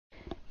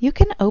You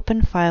can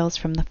open files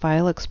from the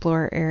File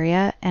Explorer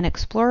area, and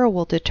Explorer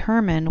will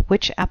determine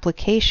which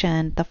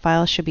application the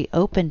file should be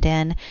opened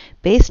in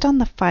based on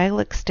the file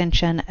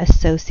extension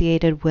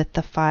associated with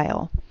the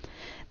file.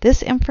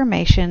 This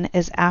information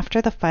is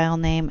after the file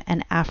name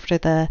and after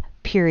the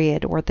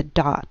period or the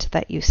dot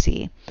that you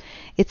see.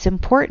 It's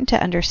important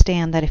to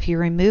understand that if you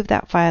remove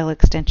that file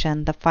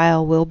extension, the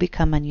file will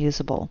become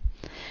unusable.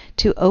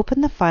 To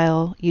open the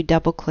file, you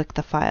double-click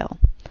the file.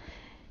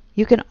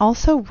 You can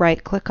also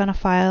right-click on a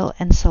file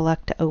and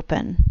select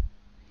Open.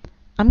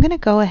 I'm going to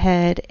go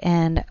ahead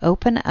and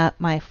open up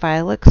my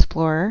File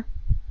Explorer.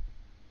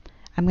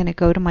 I'm going to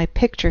go to my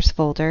Pictures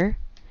folder,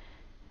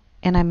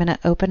 and I'm going to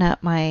open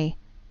up my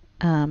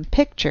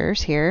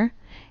pictures here,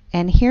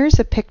 and here's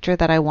a picture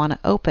that I want to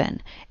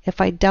open. If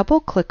I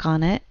double-click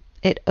on it,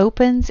 it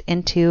opens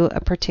into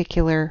a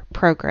particular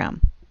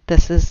program.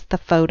 This is the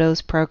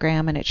Photos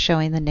program, and it's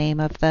showing the name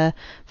of the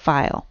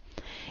file.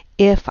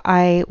 If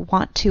I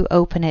want to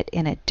open it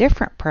in a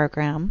different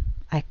program,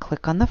 I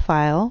click on the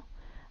file,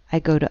 I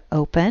go to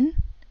Open,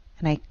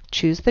 and I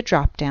choose the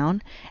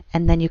drop-down,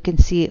 and then you can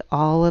see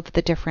all of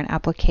the different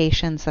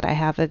applications that I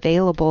have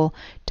available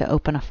to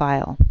open a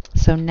file.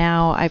 So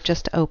now I've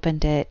just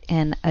opened it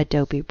in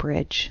Adobe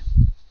Bridge.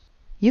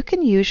 You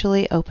can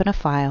usually open a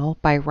file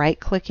by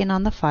right-clicking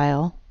on the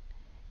file,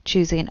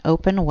 choosing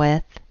Open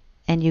With,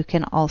 and you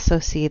can also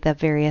see the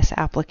various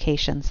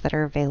applications that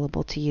are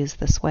available to use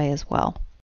this way as well.